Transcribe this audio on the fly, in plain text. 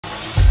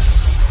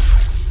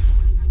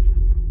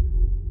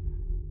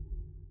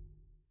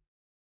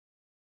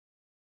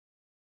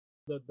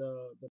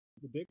the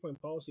Bitcoin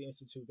Policy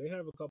Institute, they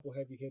have a couple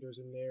heavy hitters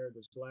in there.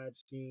 There's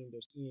Gladstein,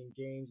 there's Ian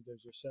Gaines,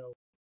 there's yourself.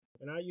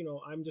 And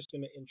I'm just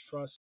going to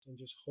entrust and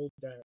just hope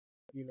that,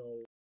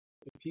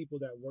 the people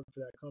that work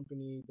for that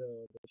company,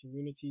 the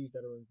communities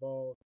that are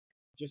involved,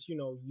 just,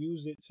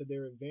 use it to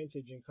their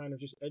advantage and kind of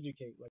just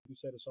educate. Like you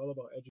said, it's all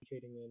about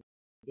educating. And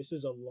this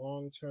is a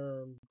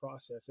long-term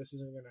process. This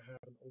isn't going to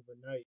happen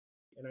overnight.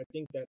 And I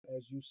think that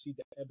as you see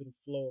the ebb and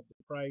flow of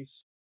the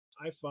price,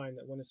 I find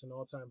that when it's an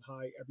all-time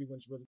high,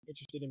 everyone's really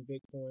interested in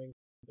Bitcoin.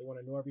 They want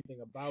to know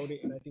everything about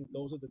it. And I think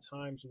those are the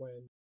times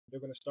when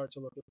they're going to start to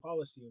look at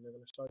policy, and they're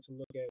going to start to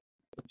look at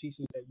the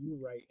pieces that you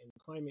write, and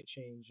climate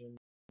change and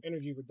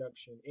energy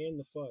reduction and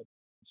the FUD.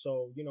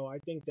 So, I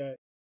think that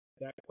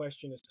that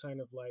question is kind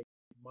of like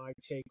my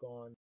take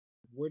on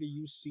where do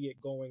you see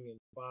it going in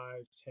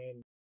 5,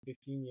 10,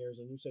 15 years?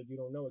 And you said you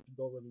don't know, it could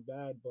go really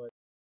bad, but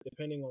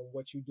depending on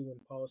what you do in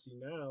policy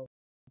now,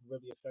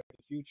 really affect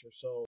the future.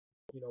 So,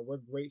 we're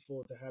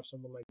grateful to have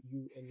someone like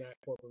you in that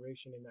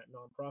corporation, in that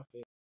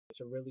nonprofit,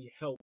 to really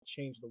help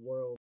change the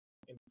world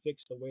and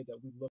fix the way that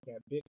we look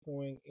at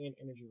Bitcoin and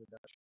energy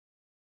reduction.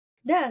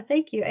 Yeah,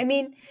 thank you. I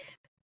mean,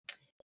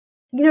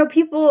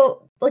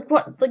 people like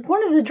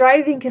one of the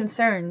driving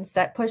concerns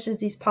that pushes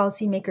these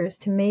policymakers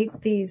to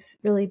make these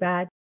really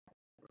bad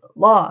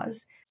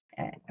laws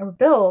or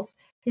bills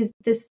is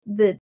this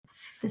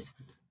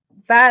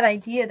bad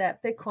idea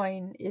that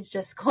Bitcoin is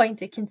just going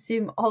to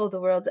consume all of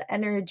the world's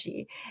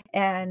energy,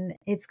 and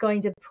it's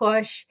going to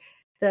push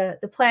the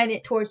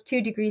planet towards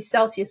 2 degrees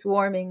Celsius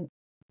warming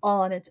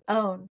all on its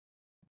own,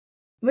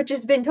 which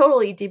has been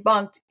totally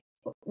debunked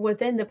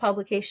within the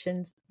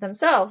publications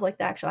themselves, like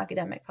the actual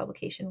academic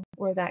publication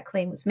where that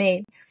claim was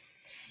made.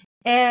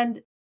 And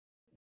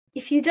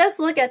if you just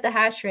look at the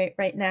hash rate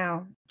right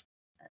now,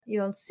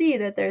 you'll see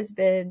that there's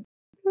been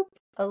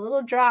a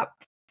little drop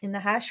in the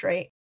hash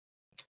rate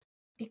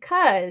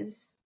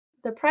because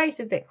the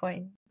price of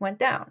Bitcoin went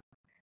down.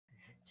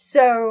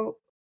 So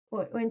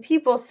when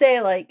people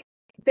say like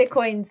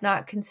Bitcoin's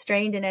not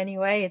constrained in any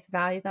way, its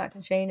value is not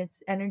constrained,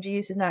 its energy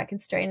use is not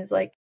constrained, it's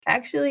like,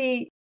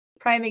 actually,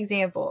 prime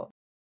example,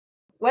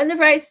 when the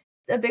price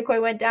of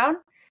Bitcoin went down,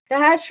 the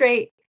hash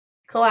rate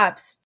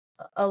collapsed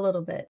a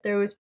little bit. There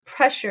was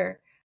pressure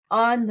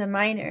on the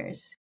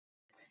miners.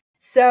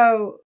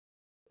 So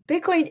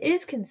Bitcoin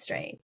is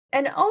constrained.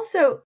 And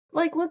also,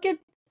 like, look at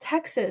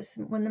Texas.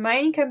 When the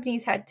mining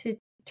companies had to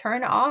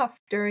turn off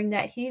during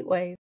that heat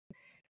wave,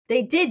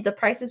 they did. The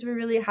prices were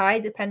really high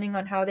depending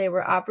on how they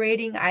were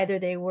operating. Either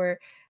they were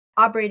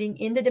operating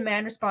in the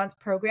demand response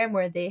program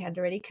where they had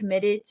already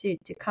committed to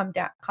come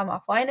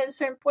offline at a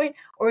certain point,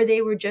 or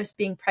they were just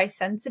being price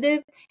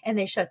sensitive and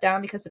they shut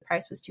down because the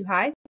price was too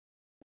high.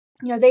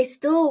 They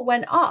still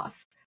went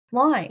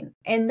offline,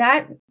 and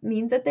that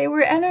means that they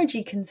were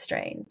energy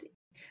constrained,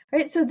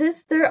 right? So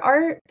there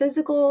are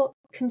physical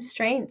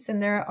constraints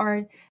and there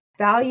are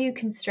value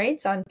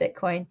constraints on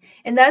Bitcoin,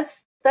 and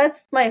that's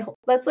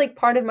like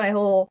part of my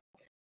whole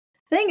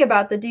thing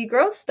about the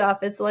degrowth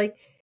stuff. It's like,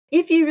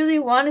 if you really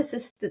want a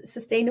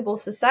sustainable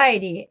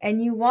society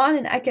and you want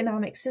an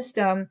economic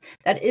system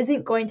that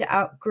isn't going to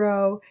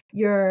outgrow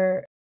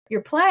your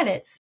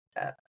planet's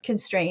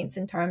constraints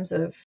in terms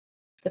of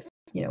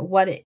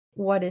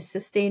what is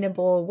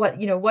sustainable,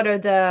 what are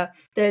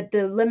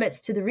the limits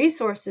to the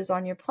resources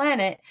on your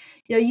planet,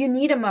 you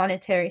need a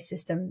monetary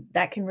system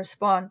that can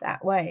respond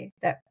that way,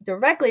 that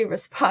directly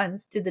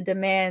responds to the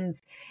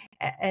demands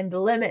and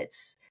the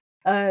limits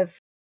of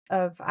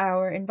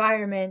our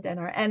environment and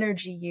our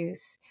energy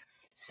use.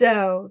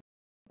 So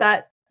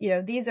that,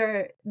 these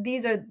are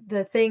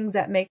the things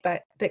that make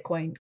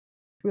Bitcoin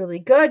really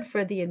good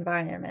for the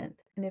environment.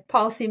 And if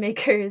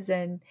policymakers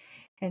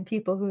and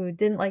people who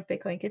didn't like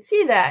Bitcoin could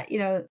see that,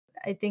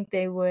 I think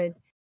they would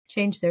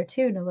change their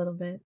tune a little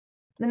bit.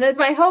 And it's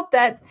my hope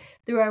that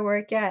through our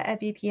work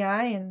at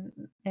BPI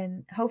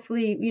and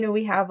hopefully,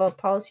 we have a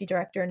policy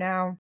director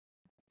now,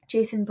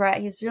 Jason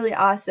Brett. He's really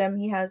awesome.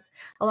 He has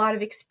a lot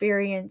of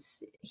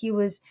experience. He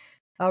was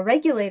a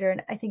regulator,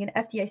 and I think an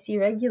FDIC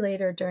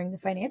regulator during the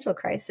financial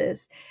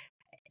crisis.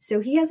 So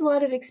he has a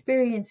lot of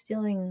experience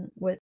dealing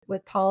with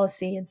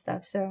policy and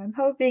stuff. So I'm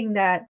hoping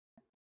that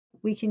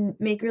we can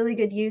make really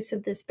good use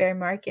of this bear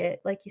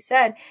market, like you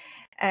said,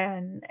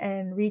 and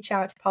reach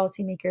out to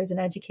policymakers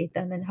and educate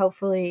them. And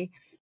hopefully,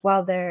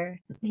 while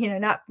they're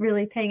not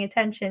really paying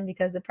attention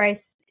because the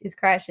price is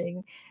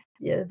crashing,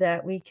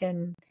 that we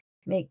can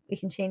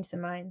change some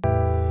minds.